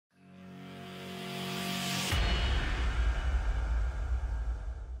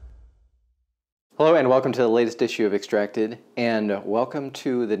Hello and welcome to the latest issue of Extracted, and welcome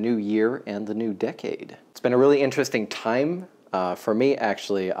to the new year and the new decade. It's been a really interesting time for me,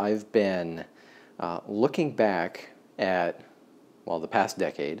 actually. I've been looking back at, well, the past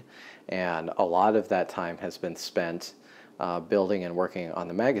decade, and a lot of that time has been spent building and working on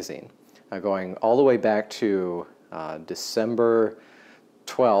the magazine. Going all the way back to December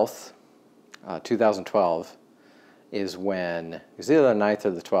 12th, 2012 is when, it was either the 9th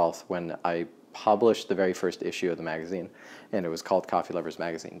or the 12th, when I published the very first issue of the magazine, and it was called Coffee Lovers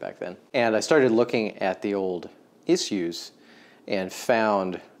Magazine back then. And I started looking at the old issues and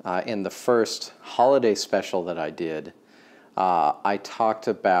found in the first holiday special that I did, I talked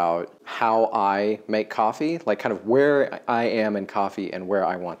about how I make coffee, like kind of where I am in coffee and where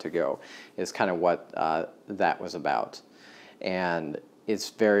I want to go is kind of what that was about. And it's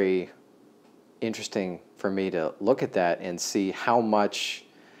very interesting for me to look at that and see how much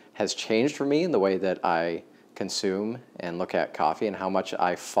has changed for me in the way that I consume and look at coffee, and how much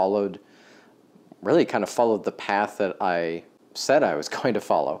I really kind of followed the path that I said I was going to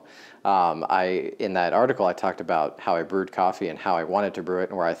follow. In that article, I talked about how I brewed coffee and how I wanted to brew it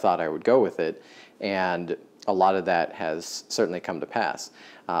and where I thought I would go with it, and a lot of that has certainly come to pass.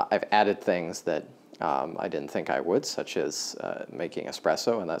 I've added things that I didn't think I would, such as making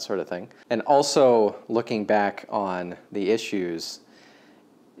espresso and that sort of thing. And also looking back on the issues,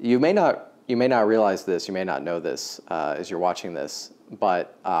 you may not realize this, you may not know this as you're watching this,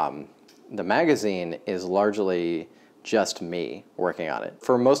 but the magazine is largely just me working on it.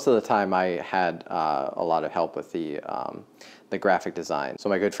 For most of the time, I had a lot of help with the graphic design. So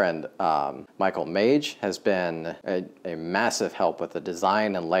my good friend Michael Mage has been a massive help with the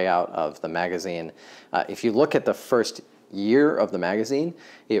design and layout of the magazine. If you look at the first year of the magazine,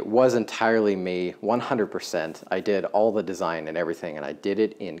 it was entirely me, 100%. I did all the design and everything, and I did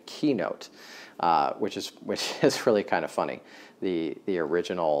it in Keynote, which is really kind of funny. The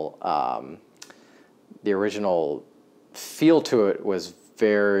original feel to it was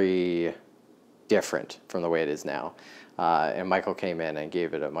very different from the way it is now. And Michael came in and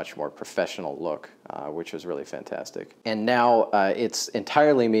gave it a much more professional look, which was really fantastic. And now it's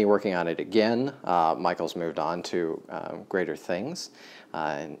entirely me working on it again. Michael's moved on to greater things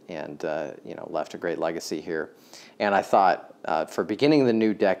and you know, left a great legacy here. And I thought for beginning the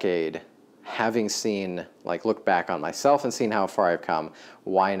new decade, having seen, like, looked back on myself and seen how far I've come,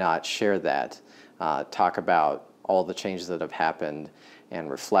 why not share that? Talk about all the changes that have happened, and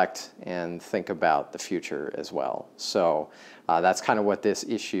reflect and think about the future as well. So that's kind of what this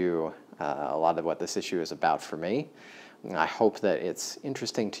issue, a lot of what this issue is about for me. And I hope that it's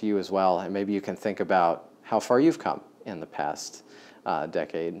interesting to you as well, and maybe you can think about how far you've come in the past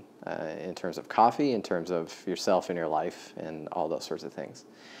decade in terms of coffee, in terms of yourself in your life, and all those sorts of things.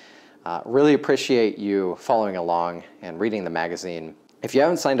 Really appreciate you following along and reading the magazine. If you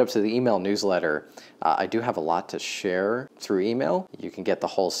haven't signed up to the email newsletter, I do have a lot to share through email. You can get the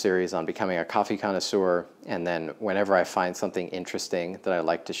whole series on becoming a coffee connoisseur, and then whenever I find something interesting that I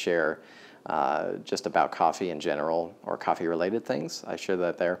like to share just about coffee in general or coffee-related things, I share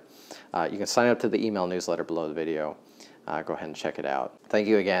that there. You can sign up to the email newsletter below the video. Go ahead and check it out. Thank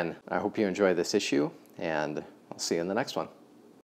you again. I hope you enjoy this issue, and I'll see you in the next one.